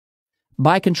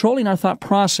By controlling our thought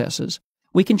processes,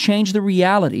 we can change the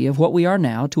reality of what we are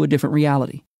now to a different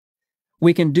reality.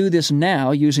 We can do this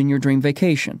now using your dream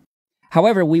vacation.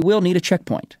 However, we will need a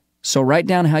checkpoint. So write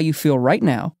down how you feel right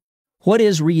now. What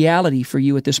is reality for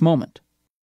you at this moment?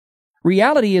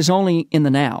 Reality is only in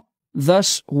the now.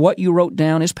 Thus, what you wrote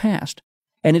down is past,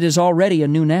 and it is already a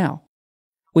new now.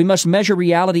 We must measure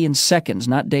reality in seconds,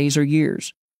 not days or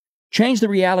years. Change the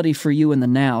reality for you in the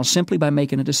now simply by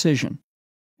making a decision.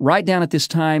 Write down at this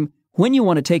time when you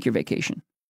want to take your vacation.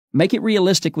 Make it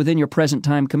realistic within your present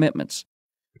time commitments.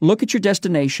 Look at your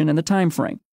destination and the time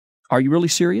frame. Are you really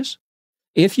serious?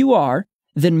 If you are,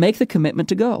 then make the commitment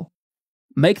to go.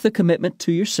 Make the commitment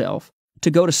to yourself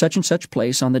to go to such and such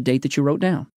place on the date that you wrote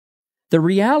down. The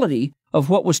reality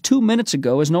of what was 2 minutes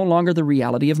ago is no longer the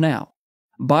reality of now.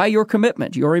 By your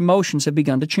commitment, your emotions have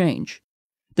begun to change.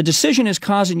 The decision is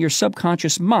causing your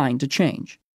subconscious mind to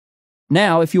change.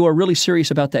 Now, if you are really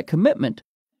serious about that commitment,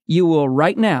 you will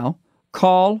right now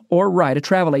call or write a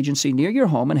travel agency near your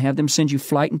home and have them send you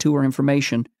flight and tour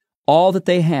information, all that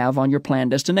they have on your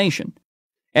planned destination.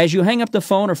 As you hang up the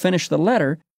phone or finish the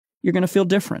letter, you're going to feel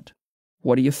different.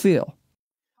 What do you feel?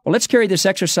 Well, let's carry this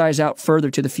exercise out further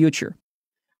to the future.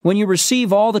 When you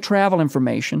receive all the travel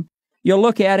information, you'll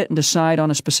look at it and decide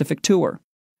on a specific tour.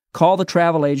 Call the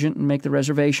travel agent and make the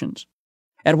reservations.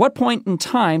 At what point in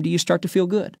time do you start to feel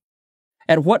good?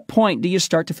 At what point do you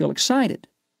start to feel excited?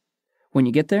 When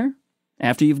you get there?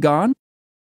 After you've gone?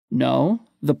 No.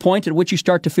 The point at which you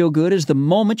start to feel good is the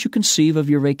moment you conceive of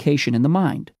your vacation in the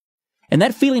mind. And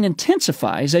that feeling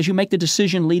intensifies as you make the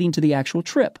decision leading to the actual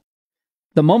trip.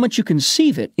 The moment you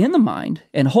conceive it in the mind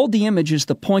and hold the image is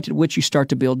the point at which you start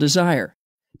to build desire.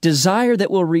 Desire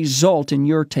that will result in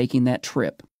your taking that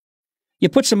trip. You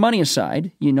put some money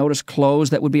aside, you notice clothes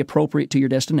that would be appropriate to your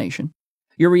destination.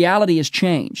 Your reality has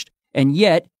changed, and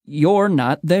yet you're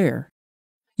not there.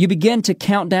 You begin to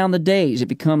count down the days. It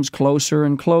becomes closer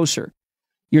and closer.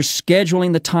 You're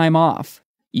scheduling the time off.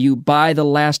 You buy the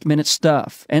last-minute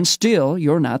stuff, and still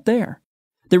you're not there.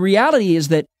 The reality is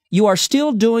that you are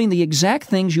still doing the exact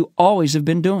things you always have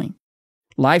been doing.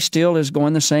 Life still is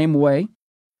going the same way.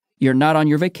 You're not on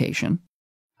your vacation.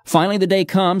 Finally, the day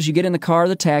comes, you get in the car or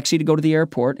the taxi to go to the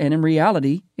airport, and in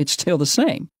reality, it's still the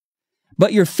same.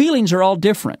 But your feelings are all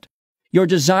different. Your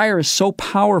desire is so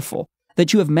powerful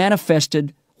that you have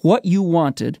manifested what you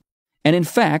wanted, and in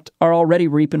fact, are already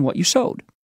reaping what you sowed.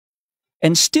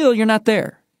 And still, you're not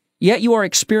there. Yet you are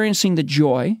experiencing the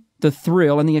joy, the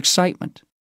thrill, and the excitement.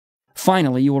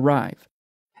 Finally, you arrive.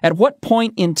 At what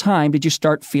point in time did you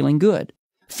start feeling good,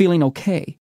 feeling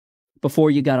okay? Before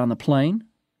you got on the plane?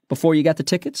 Before you got the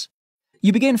tickets?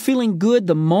 You began feeling good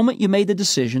the moment you made the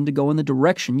decision to go in the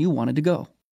direction you wanted to go.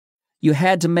 You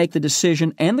had to make the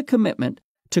decision and the commitment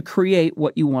to create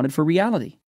what you wanted for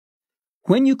reality.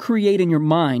 When you create in your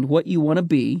mind what you want to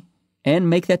be and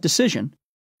make that decision,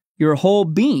 your whole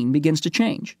being begins to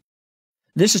change.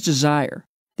 This is desire.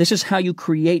 This is how you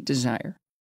create desire.